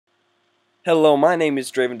Hello, my name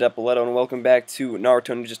is Draven Deppoleto, and welcome back to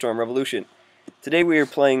Naruto Ninja Storm Revolution. Today we are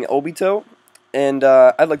playing Obito, and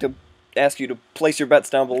I'd like to ask you to place your bets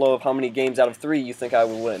down below of how many games out of 3 you think I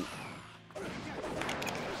will win.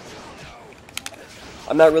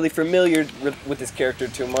 I'm not really familiar with this character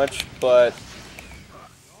too much, but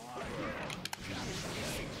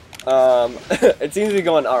it seems to be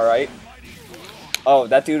going alright. Oh,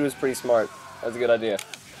 that dude was pretty smart. That was a good idea.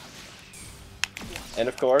 And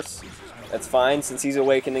of course, that's fine, since he's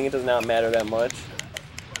awakening, it does not matter that much.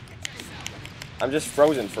 I'm just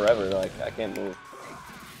frozen forever, like, I can't move.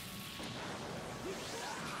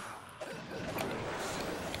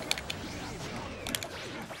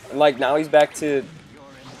 And like, now he's back to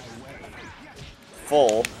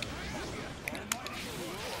full.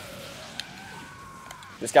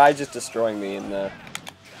 This guy's just destroying me and that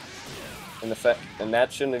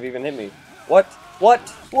shouldn't have even hit me. What? What?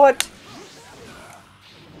 What?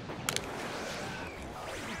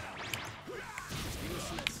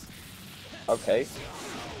 Okay.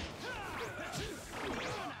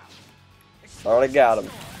 Alright, I got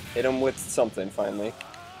him. Hit him with something, finally.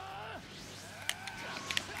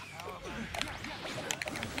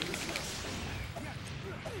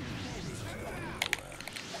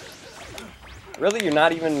 Really? You're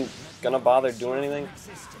not even gonna bother doing anything?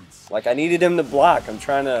 Like, I needed him to block. I'm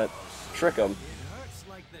trying to trick him.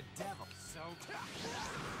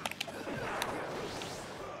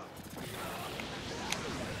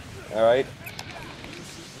 Alright.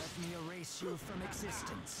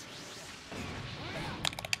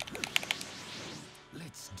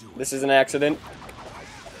 This is an accident.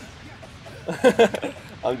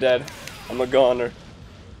 I'm dead. I'm a goner.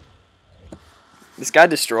 This guy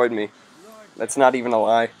destroyed me. That's not even a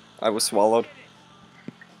lie. I was swallowed.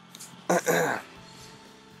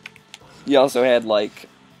 He also had like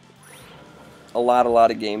a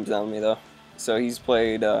lot of games on me though. So he's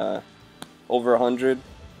played over 100.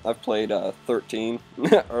 I've played 13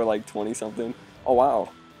 or like 20 something. Oh wow,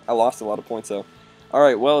 I lost a lot of points though.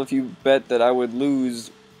 Alright, well, if you bet that I would lose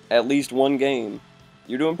at least one game,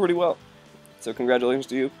 you're doing pretty well. So congratulations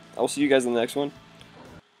to you. I'll see you guys in the next one.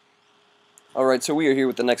 Alright, so we are here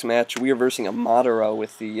with the next match. We are versing a Madara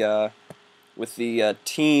with the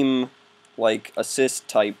team like assist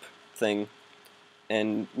type thing.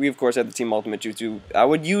 And we of course have the team ultimate jutsu. I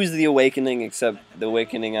would use the awakening, except the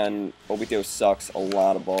awakening on Obito sucks a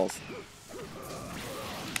lot of balls.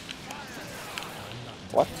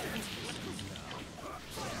 What?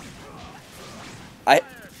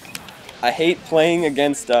 I hate playing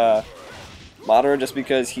against Madara just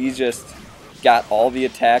because he's just got all the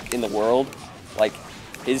attack in the world. Like,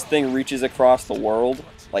 his thing reaches across the world.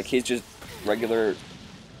 Like, his just regular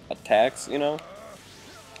attacks, you know?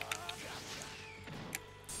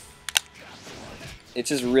 It's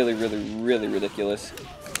just really ridiculous.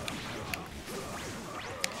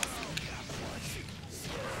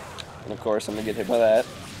 And of course, I'm gonna get hit by that.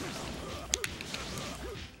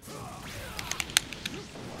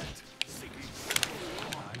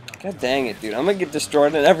 God dang it, dude. I'm gonna get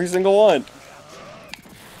destroyed in every single one.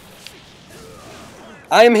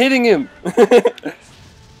 I am hitting him!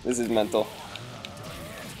 This is mental.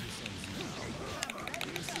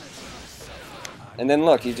 And then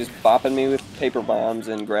look, he's just bopping me with paper bombs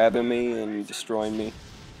and grabbing me and destroying me.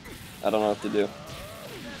 I don't know what to do.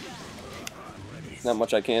 Not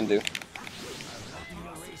much I can do.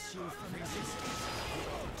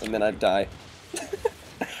 And then I'd die.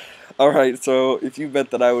 Alright, so if you bet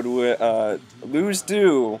that I would lose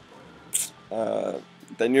to,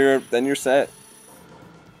 then you're set.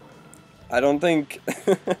 I don't think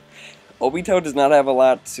Obito does not have a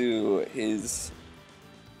lot to his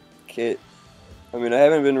kit. I mean, I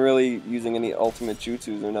haven't been really using any ultimate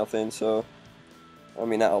jutsus or nothing, so I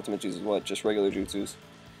mean, not ultimate jutsus, what? Just regular jutsus.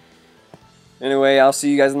 Anyway, I'll see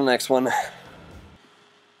you guys in the next one.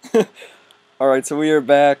 Alright, so we are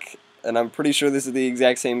back. And I'm pretty sure this is the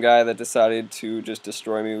exact same guy that decided to just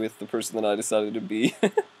destroy me with the person that I decided to be.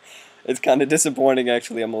 It's kind of disappointing,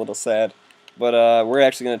 actually. I'm a little sad. But we're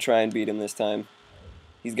actually going to try and beat him this time.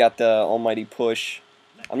 He's got the almighty push.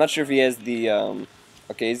 I'm not sure if he has the...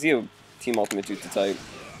 okay, is he a Team Ultimate Jutsu type?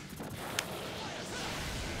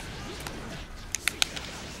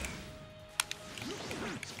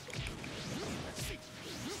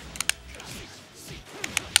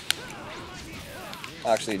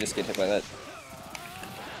 Actually, just get hit by that.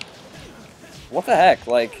 What the heck?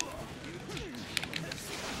 Like...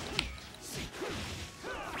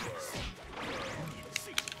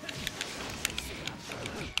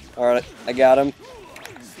 Alright, I got him.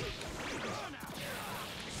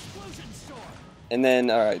 And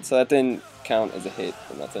then, alright, so that didn't count as a hit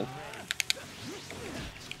or nothing.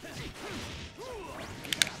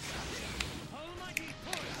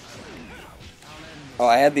 Oh,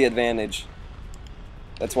 I had the advantage.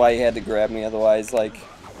 That's why he had to grab me, otherwise, like,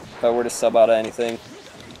 if I were to sub out of anything.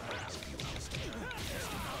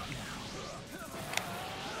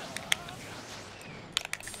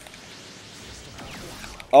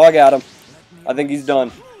 Oh, I got him. I think he's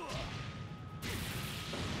done.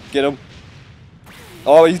 Get him.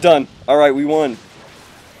 Oh, he's done. Alright, we won.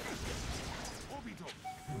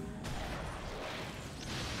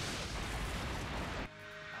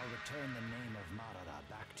 I'll return the name of Marara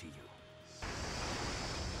back to you.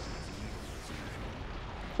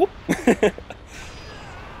 Whoop.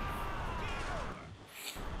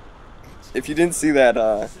 If you didn't see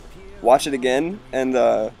that, watch it again and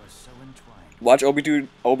watch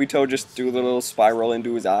Obito just do the little spiral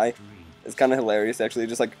into his eye. It's kind of hilarious, actually,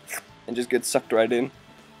 just like, and just gets sucked right in.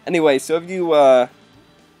 Anyway, so if you,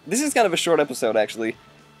 this is kind of a short episode, actually.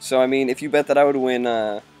 So, I mean, if you bet that I would win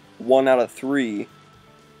 1 out of 3,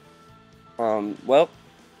 well,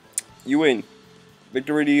 you win.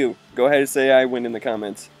 Victory to you. Go ahead and say I win in the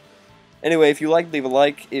comments. Anyway, if you like, leave a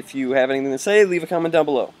like. If you have anything to say, leave a comment down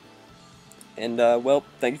below. And, well,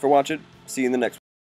 thank you for watching. See you in the next one.